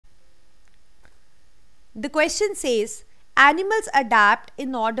the question says, animals adapt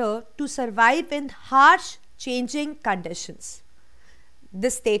in order to survive in harsh changing conditions.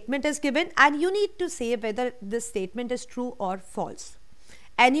 This statement is given and you need to say whether this statement is true or false.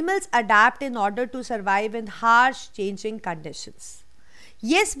 Animals adapt in order to survive in harsh changing conditions.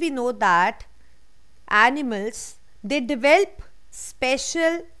 Yes, we know that animals, they develop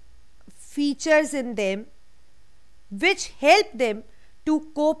special features in them which help them to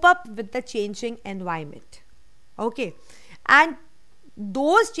cope up with the changing environment. Okay, and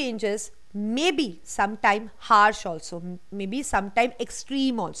those changes may be sometime harsh also, maybe sometime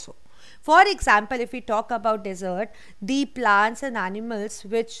extreme also. For example, if we talk about desert, the plants and animals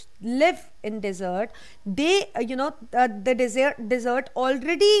which live in desert, they the desert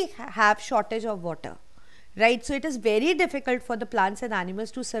already have shortage of water, right? So it is very difficult for the plants and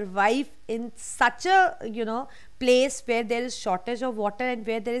animals to survive in such a place where there is shortage of water and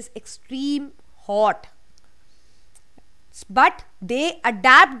where there is extreme hot. But they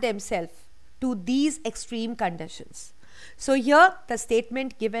adapt themselves to these extreme conditions. So here the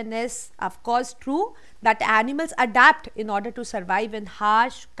statement given is of course true, that animals adapt in order to survive in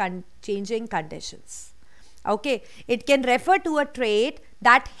harsh changing conditions. Okay, it can refer to a trait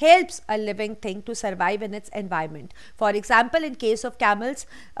that helps a living thing to survive in its environment. For example, in case of camels,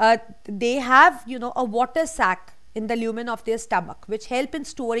 they have a water sac in the lumen of their stomach which help in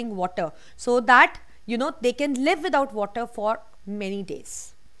storing water so that they can live without water for many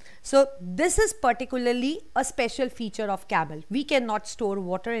days. So this is particularly a special feature of camel. We cannot store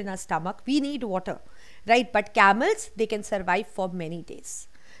water in our stomach. We need water, right? But camels, they can survive for many days.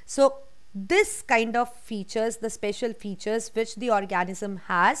 So this kind of features, the special features which the organism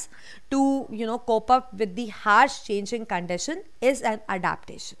has to cope up with the harsh changing condition, is an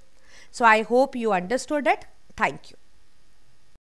adaptation. So I hope you understood it. Thank you.